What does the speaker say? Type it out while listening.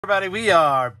Everybody, we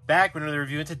are back with another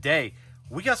review, and today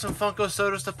we got some Funko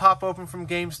sodas to pop open from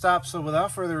GameStop. So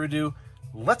without further ado,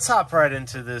 let's hop right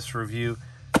into this review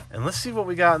and let's see what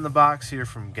we got in the box here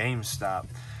from GameStop.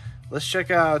 Let's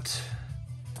check out.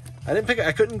 I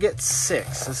couldn't get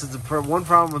 6. This is the one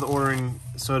problem with ordering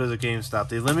sodas at GameStop.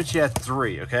 They limit you at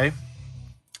 3, okay?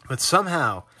 But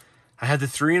somehow I had the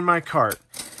 3 in my cart.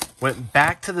 Went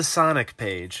back to the Sonic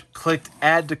page, clicked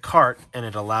add to cart, and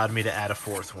it allowed me to add a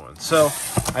 4th one. So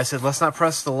I said, let's not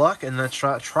press the luck and let's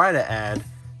try to add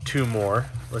 2 more.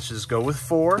 Let's just go with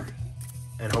 4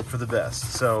 and hope for the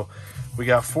best. So we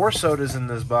got 4 sodas in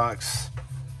this box.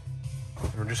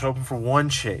 We're just hoping for 1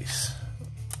 chase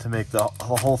to make the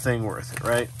whole thing worth it,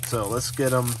 right? So let's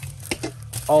get them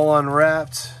all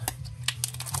unwrapped.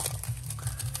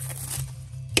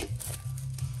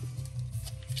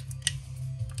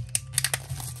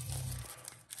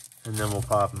 And then we'll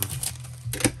pop them.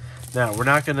 Now we're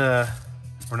not gonna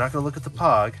look at the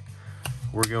Pog.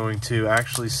 We're going to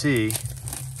actually see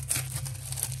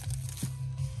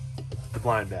the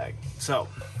blind bag. So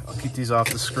I'll keep these off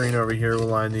the screen over here. We'll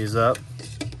line these up.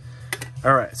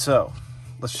 All right, so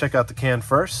let's check out the can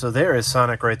first. So there is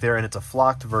Sonic right there, and it's a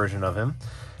flocked version of him.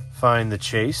 Find the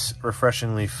chase,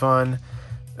 refreshingly fun.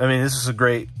 I mean, this is a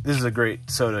great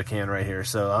soda can right here.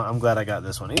 So I'm glad I got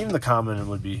this one. Even the common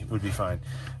would be fine.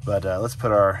 But let's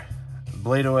put our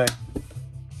blade away.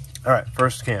 All right,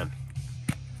 first can.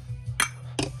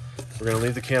 We're gonna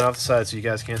leave the can off the side so you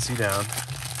guys can't see down.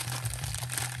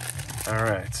 All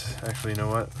right, actually, you know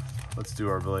what? Let's do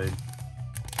our blade.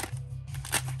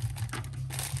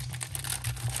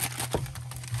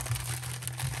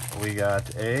 We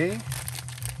got a,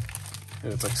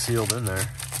 it's like sealed in there.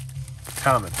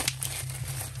 Common.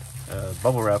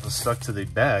 Bubble wrap was stuck to the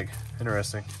bag.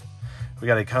 Interesting. We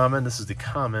got a common. This is the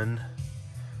common.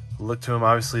 Look to him.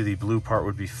 Obviously, the blue part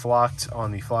would be flocked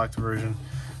on the flocked version.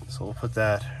 So we'll put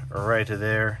that right to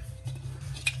there.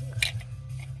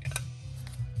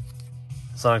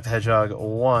 Sonic the Hedgehog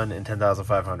 1 in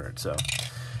 10,500. So,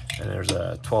 and there's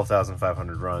a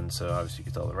 12,500 run. So obviously, you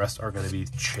can tell the rest are going to be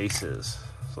chases.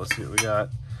 So let's see what we got.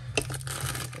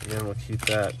 Again, we'll keep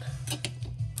that.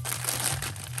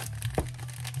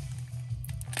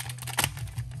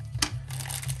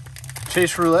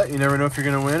 Chase Roulette, you never know if you're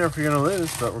going to win or if you're going to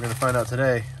lose, but we're going to find out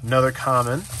today. Another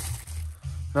common.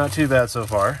 Not too bad so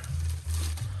far.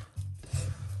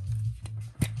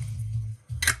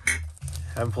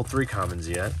 Haven't pulled 3 commons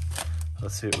yet.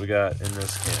 Let's see what we got in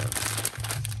this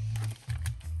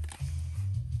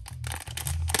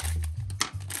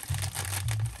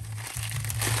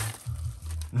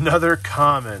can. Another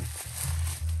common.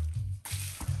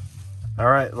 All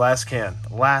right, last can.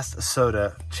 Last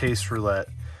soda, Chase Roulette.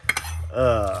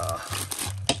 I'll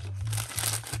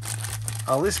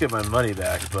at least get my money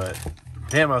back, but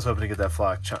damn, I was hoping to get that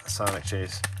flock Sonic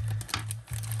chase.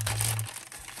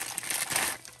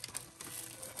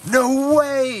 No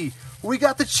way! We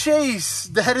got the chase!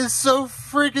 That is so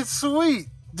freaking sweet!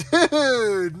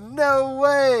 Dude, no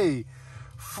way!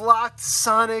 Flocked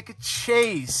Sonic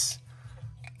chase.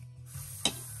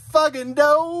 Fucking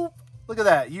dope! Look at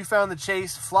that. You found the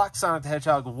chase. Flocked Sonic the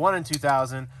Hedgehog 1 in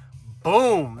 2000.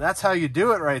 Boom! That's how you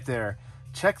do it right there.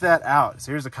 Check that out.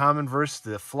 So here's the common versus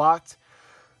the flocked.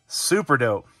 Super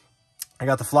dope. I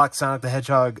got the flocked Sonic the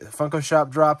Hedgehog Funko Shop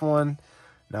drop one.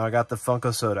 Now I got the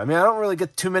Funko soda. I mean, I don't really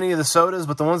get too many of the sodas,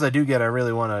 but the ones I do get, I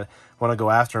really want to go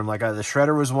after them. Like the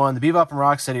Shredder was one. The Bebop and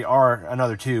Rocksteady are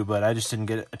another 2, but I just didn't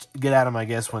get at them, I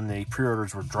guess, when the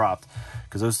pre-orders were dropped,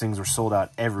 because those things were sold out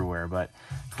everywhere. But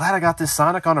glad I got this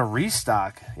Sonic on a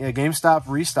restock. Yeah, GameStop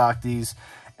restocked these.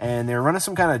 And they were running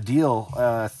some kind of deal,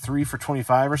 3 for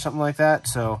 $25 or something like that.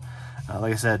 So,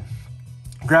 like I said,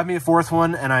 grab me a 4th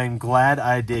one, and I'm glad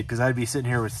I did, because I'd be sitting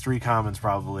here with 3 commons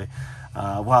probably.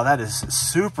 Wow, that is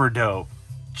super dope.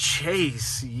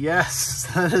 Chase, yes,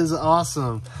 that is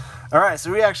awesome. All right,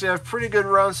 so we actually have a pretty good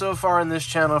run so far in this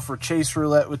channel for Chase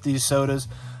Roulette with these sodas.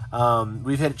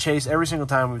 We've hit a chase every single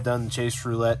time we've done the Chase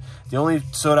Roulette. The only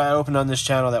soda I opened on this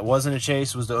channel that wasn't a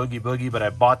chase was the Oogie Boogie, but I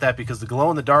bought that because the glow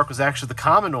in the dark was actually the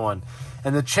common one,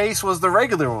 and the chase was the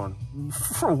regular one.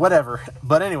 For whatever.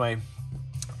 But anyway,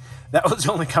 that was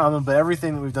the only common, but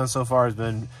everything that we've done so far has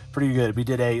been pretty good. We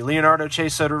did a Leonardo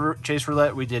Chase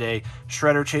Roulette. We did a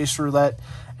Shredder Chase Roulette.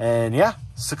 And yeah,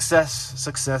 success.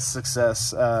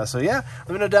 So yeah, let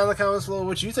me know down in the comments below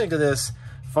what you think of this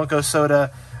Funko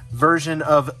soda version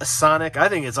of Sonic. I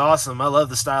think it's awesome. I love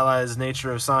the stylized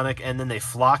nature of Sonic, and then they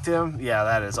flocked him. Yeah,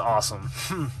 that is awesome.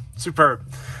 Superb.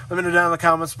 Let me know down in the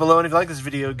comments below, and if you like this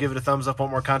video, give it a thumbs up. Want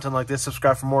more content like this,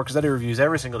 subscribe for more, because I do reviews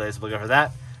every single day, so look out for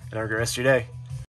that, and have a great rest of your day.